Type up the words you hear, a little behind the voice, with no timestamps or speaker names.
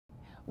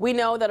We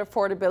know that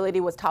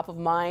affordability was top of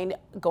mind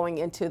going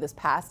into this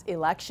past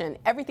election.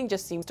 Everything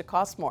just seems to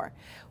cost more.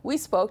 We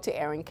spoke to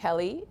Erin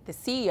Kelly, the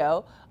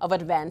CEO of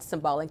Advanced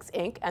Symbolics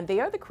Inc., and they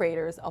are the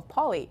creators of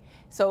Polly.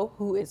 So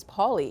who is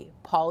Polly?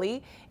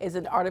 Polly is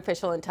an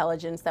artificial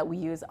intelligence that we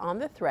use on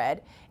the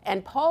thread,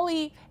 and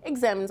Polly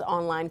examines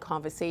online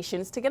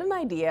conversations to get an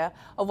idea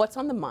of what's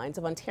on the minds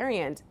of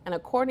Ontarians. And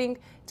according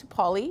to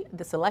Polly,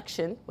 this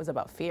election was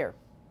about fear.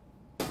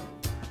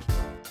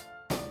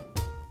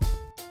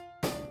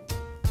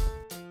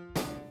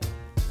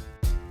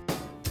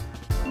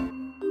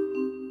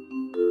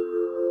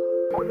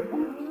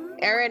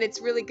 Erin,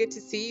 it's really good to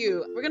see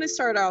you. We're going to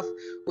start off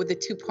with a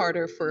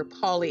two-parter for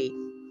Polly.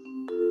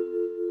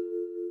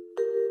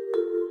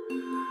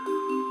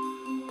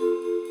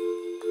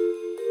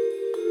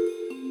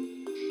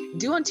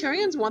 Do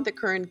Ontarians want the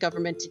current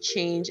government to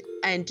change,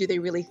 and do they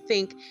really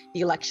think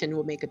the election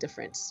will make a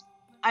difference?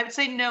 I would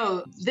say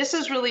no. This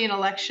is really an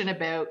election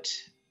about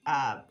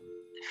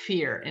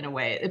fear in a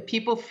way.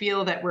 People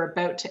feel that we're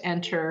about to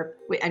enter.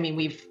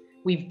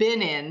 We've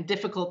been in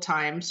difficult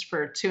times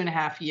for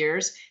 2.5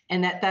 years,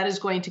 and that is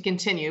going to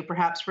continue,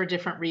 perhaps for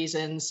different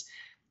reasons.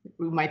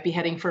 We might be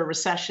heading for a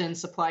recession,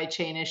 supply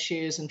chain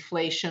issues,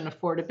 inflation,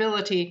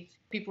 affordability.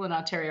 People in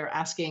Ontario are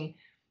asking,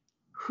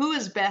 who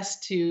is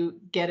best to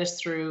get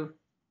us through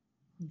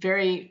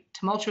very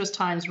tumultuous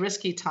times,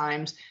 risky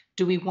times?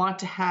 Do we want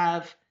to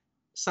have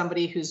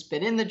somebody who's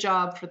been in the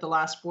job for the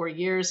last 4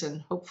 years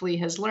and hopefully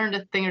has learned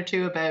a thing or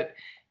two about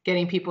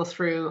getting people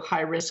through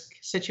high-risk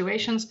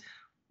situations?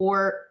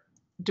 Or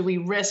do we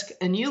risk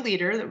a new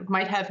leader that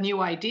might have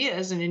new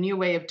ideas and a new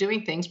way of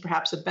doing things,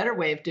 perhaps a better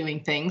way of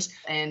doing things?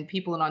 And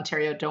people in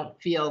Ontario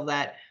don't feel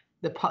that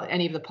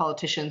any of the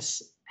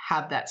politicians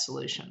have that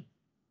solution.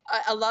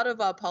 A lot of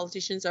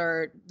politicians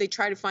they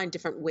try to find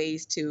different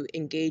ways to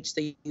engage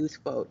the youth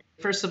vote.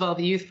 First of all,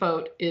 the youth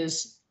vote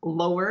is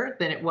lower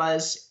than it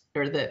was,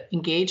 or the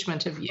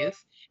engagement of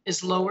youth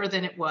is lower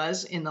than it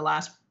was in the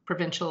last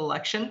provincial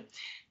election.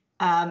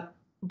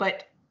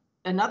 But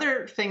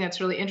another thing that's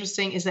really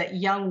interesting is that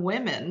young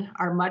women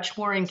are much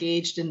more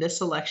engaged in this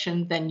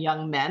election than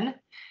young men,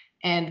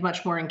 and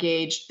much more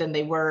engaged than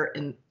they were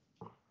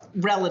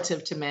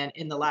relative to men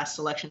in the last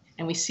election.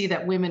 And we see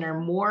that women are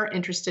more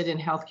interested in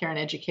healthcare and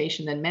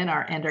education than men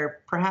are, and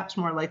are perhaps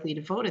more likely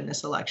to vote in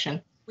this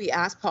election. We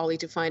asked Polly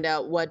to find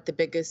out what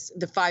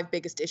the 5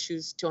 biggest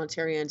issues to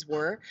Ontarians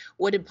were.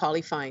 What did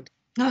Polly find?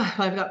 Oh,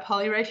 I've got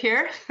Polly right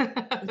here.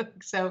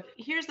 So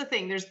here's the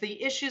thing. There's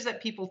the issues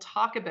that people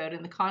talk about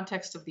in the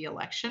context of the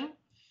election.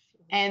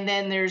 And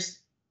then there's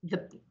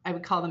I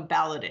would call them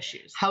ballot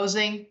issues: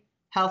 housing,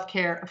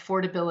 healthcare,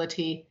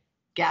 affordability,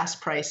 gas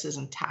prices,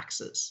 and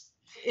taxes.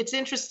 It's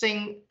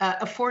interesting.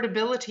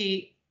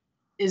 Affordability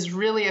is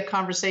really a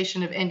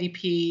conversation of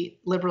NDP,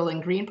 Liberal,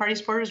 and Green Party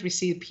supporters. We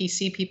see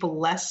PC people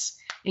less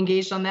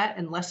engaged on that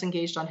and less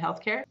engaged on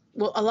healthcare.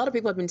 Well, a lot of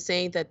people have been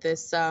saying that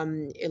this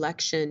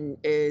election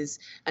is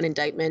an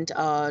indictment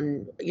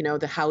on,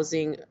 the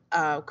housing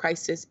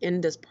crisis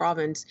in this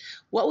province.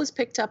 What was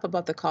picked up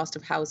about the cost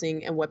of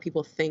housing and what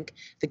people think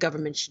the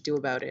government should do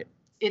about it?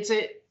 It's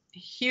a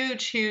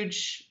huge,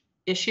 huge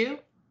issue,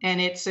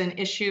 and it's an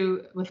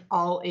issue with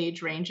all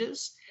age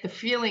ranges. The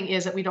feeling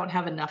is that we don't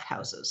have enough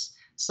houses.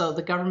 So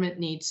the government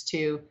needs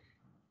to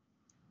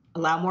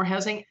allow more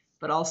housing,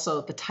 but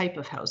also the type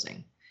of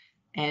housing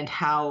and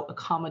how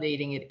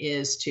accommodating it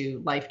is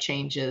to life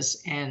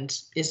changes, and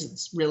is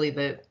it really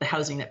the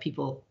housing that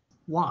people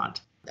want.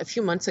 A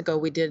few months ago,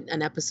 we did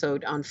an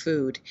episode on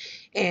food,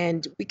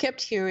 and we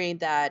kept hearing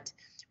that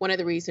one of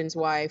the reasons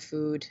why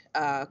food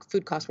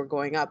costs were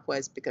going up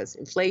was because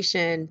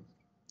inflation,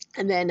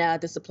 and then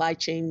the supply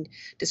chain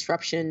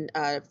disruption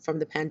from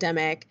the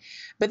pandemic.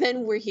 But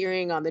then we're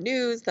hearing on the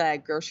news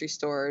that grocery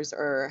stores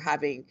are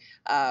having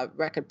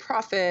record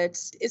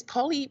profits. Is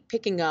Polly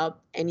picking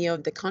up any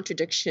of the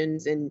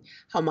contradictions in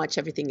how much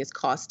everything is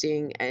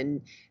costing,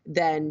 and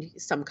then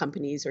some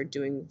companies are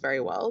doing very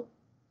well?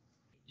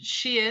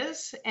 She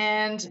is.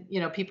 And,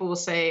 people will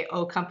say,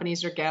 oh,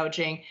 companies are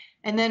gouging.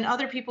 And then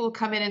other people will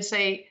come in and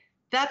say,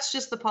 that's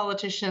just the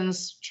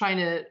politicians trying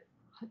to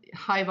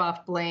hive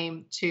off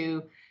blame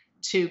to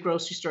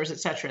grocery stores, et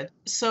cetera.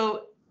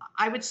 So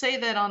I would say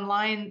that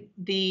online,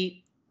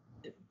 the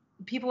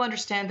people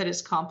understand that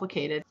it's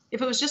complicated.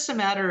 If it was just a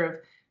matter of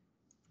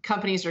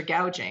companies are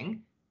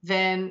gouging,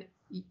 then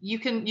you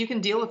can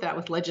deal with that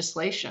with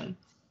legislation.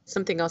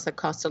 Something else that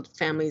costs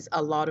families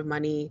a lot of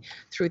money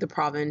through the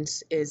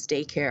province is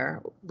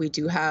daycare. We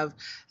do have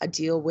a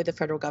deal with the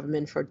federal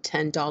government for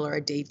 $10 a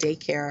day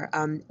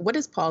daycare. What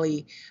does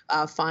Polly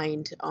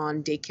find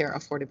on daycare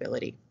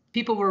affordability?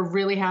 People were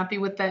really happy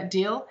with that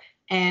deal.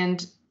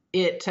 And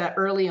it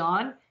early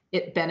on,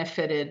 it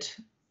benefited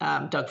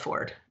Doug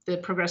Ford. The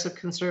Progressive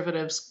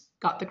Conservatives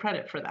got the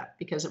credit for that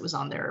because it was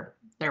on their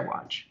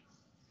watch.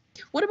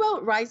 What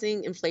about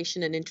rising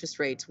inflation and interest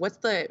rates? What's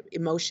the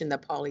emotion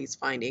that Polly is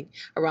finding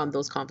around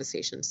those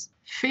conversations?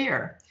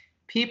 Fear.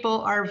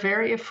 People are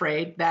very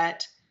afraid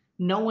that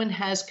no one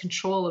has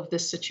control of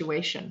this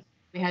situation.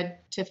 We had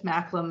Tiff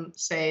Macklem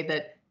say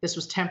that this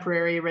was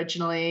temporary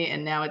originally,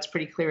 and now it's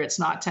pretty clear it's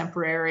not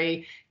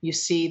temporary. You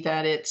see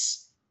that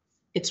it's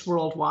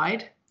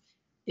worldwide.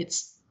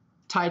 It's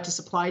tied to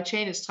supply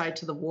chain. It's tied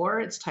to the war.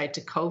 It's tied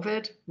to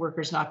COVID,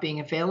 workers not being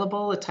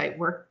available, a tight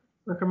worker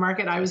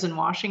market. I was in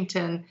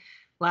Washington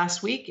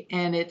last week,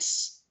 and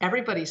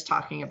everybody's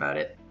talking about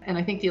it. And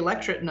I think the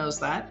electorate knows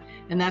that.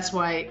 And that's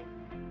why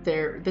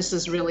this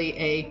is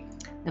really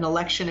an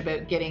election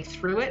about getting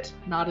through it,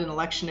 not an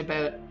election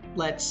about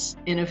let's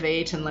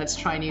innovate and let's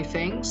try new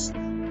things.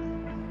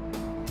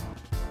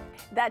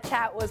 That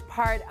chat was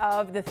part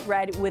of The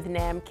Thread with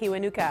Nam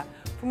Kiwanuka.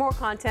 For more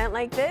content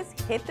like this,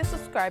 hit the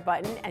subscribe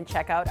button and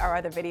check out our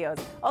other videos.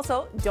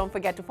 Also, don't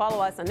forget to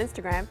follow us on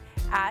Instagram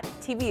at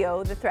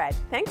TVO The Thread.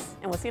 Thanks,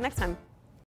 and we'll see you next time.